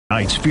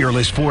Tonight's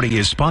Fearless 40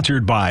 is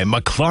sponsored by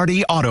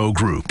McClarty Auto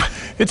Group.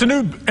 It's a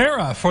new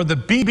era for the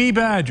Beebe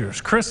Badgers.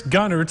 Chris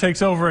Gunner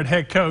takes over at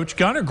head coach.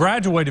 Gunner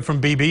graduated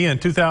from Beebe in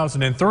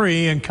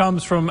 2003 and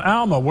comes from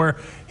Alma, where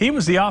he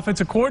was the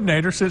offensive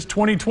coordinator since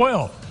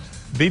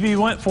 2012. Beebe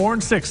went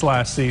 4-6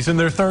 last season,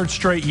 their third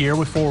straight year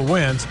with 4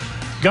 wins.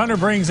 Gunner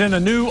brings in a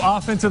new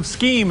offensive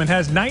scheme and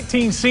has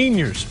 19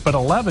 seniors, but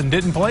 11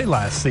 didn't play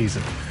last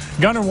season.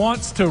 Gunner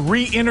wants to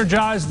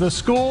re-energize the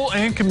school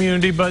and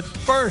community, but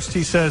first,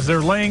 he says, they're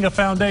laying a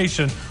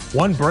foundation,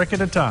 one brick at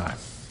a time.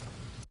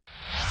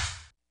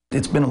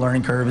 It's been a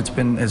learning curve. It's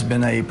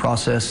been a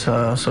process,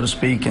 so to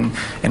speak, and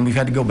we've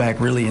had to go back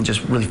really and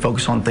just really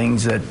focus on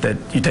things that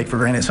you take for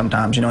granted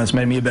sometimes. You know, it's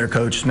made me a better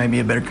coach. It's made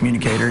me a better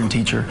communicator and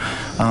teacher.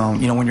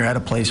 You know, when you're at a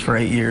place for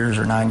 8 years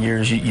or 9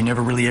 years, you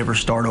never really ever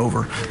start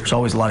over. There's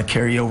always a lot of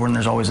carryover, and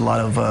there's always a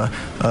lot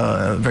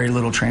of very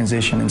little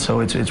transition. And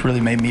so it's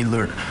really made me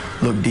look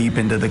deep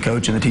into the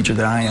coach and the teacher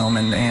that I am,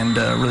 and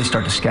really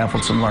start to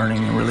scaffold some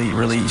learning and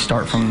really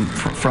start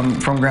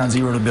from ground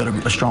zero to build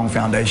a strong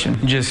foundation.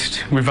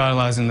 Just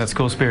revitalizing that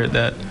school spirit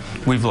that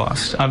we've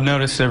lost. I've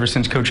noticed ever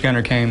since Coach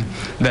Gunner came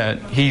that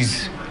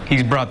he's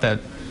brought that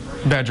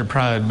Badger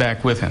pride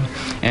back with him,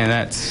 and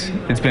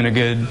it's been a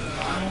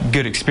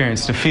good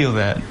experience to feel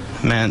that.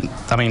 Man,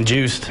 I mean,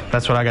 juiced.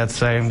 That's what I got to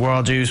say. We're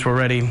all juiced. We're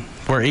ready.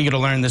 We're eager to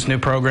learn this new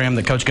program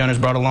that Coach Gunner's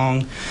brought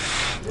along,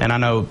 and I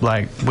know,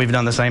 like, we've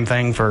done the same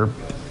thing for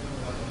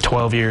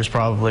 12 years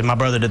probably. My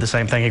brother did the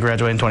same thing. He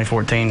graduated in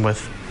 2014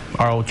 with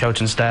our old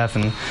coaching staff,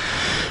 and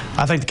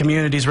I think the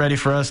community's ready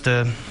for us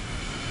to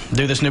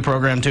do this new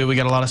program too. We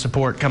got a lot of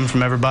support coming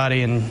from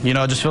everybody, and you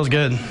know, it just feels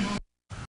good.